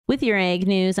With your Ag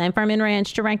News, I'm Farm and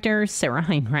Ranch Director Sarah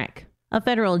Heinrich. A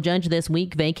federal judge this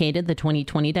week vacated the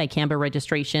 2020 Dicamba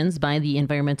registrations by the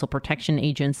Environmental Protection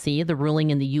Agency. The ruling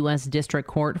in the U.S. District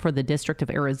Court for the District of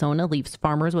Arizona leaves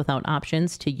farmers without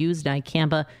options to use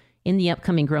Dicamba in the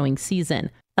upcoming growing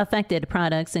season. Affected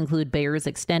products include Bayer's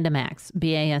XtendiMax,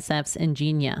 BASF's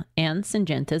Ingenia, and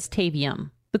Syngenta's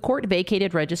Tavium. The court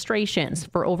vacated registrations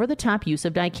for over-the-top use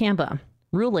of Dicamba,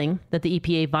 ruling that the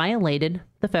EPA violated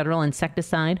the Federal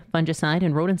Insecticide, Fungicide,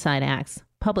 and Rodenticide Act's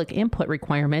public input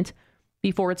requirement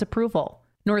before its approval.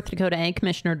 North Dakota Ag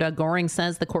Commissioner Doug Goring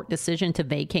says the court decision to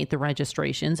vacate the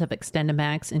registrations of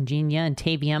XtendiMax, Ingenia, and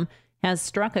Tavium has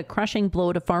struck a crushing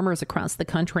blow to farmers across the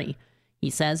country. He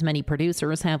says many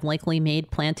producers have likely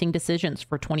made planting decisions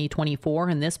for 2024,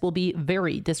 and this will be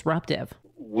very disruptive.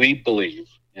 We believe,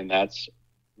 and that's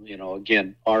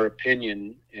again, our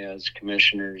opinion as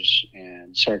commissioners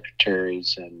and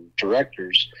secretaries and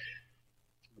directors,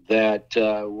 that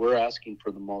we're asking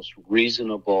for the most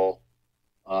reasonable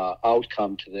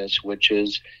outcome to this, which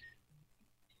is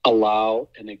allow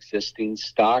an existing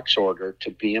stocks order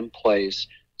to be in place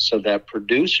so that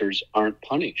producers aren't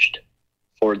punished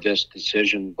for this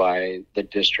decision by the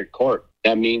district court.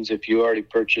 That means if you already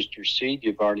purchased your seed,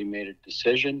 you've already made a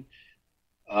decision,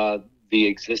 the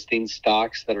existing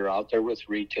stocks that are out there with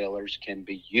retailers can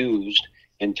be used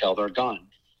until they're gone.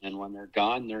 And when they're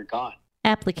gone, they're gone.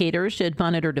 Applicators should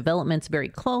monitor developments very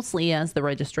closely as the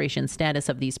registration status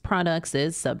of these products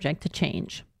is subject to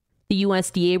change. The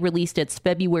USDA released its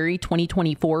February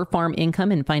 2024 farm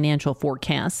income and financial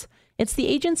forecasts. It's the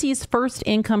agency's first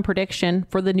income prediction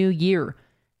for the new year.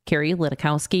 Carrie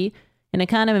Litakowski, an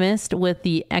economist with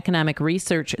the Economic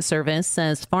Research Service,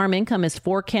 says farm income is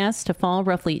forecast to fall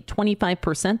roughly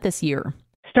 25% this year.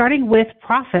 Starting with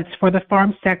profits for the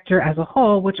farm sector as a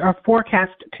whole, which are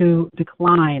forecast to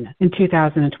decline in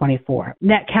 2024.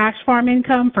 Net cash farm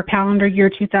income for calendar year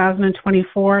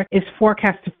 2024 is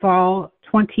forecast to fall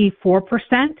 24%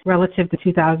 relative to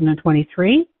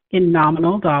 2023 in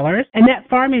nominal dollars, and net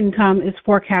farm income is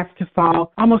forecast to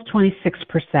fall almost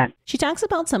 26%. She talks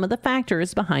about some of the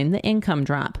factors behind the income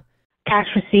drop. Cash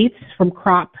receipts from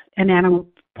crop and animal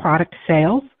product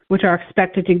sales, which are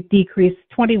expected to decrease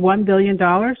 $21 billion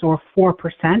or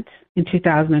 4% in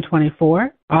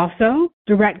 2024. Also,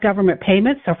 direct government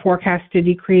payments are forecast to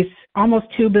decrease almost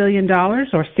 $2 billion or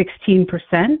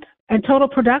 16%. And total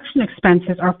production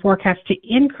expenses are forecast to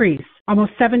increase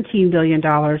almost $17 billion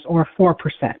or 4%.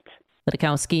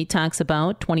 Litakowski talks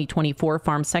about 2024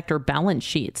 farm sector balance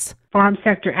sheets. Farm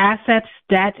sector assets,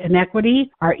 debt, and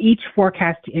equity are each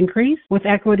forecast to increase, with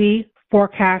equity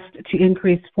forecast to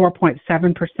increase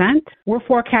 4.7%. We're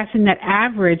forecasting that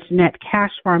average net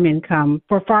cash farm income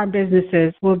for farm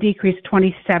businesses will decrease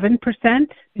 27%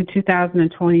 in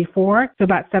 2024 to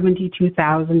about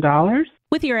 $72,000.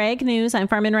 With your Ag News, I'm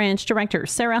Farm and Ranch Director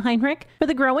Sarah Heinrich for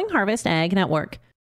the Growing Harvest Ag Network.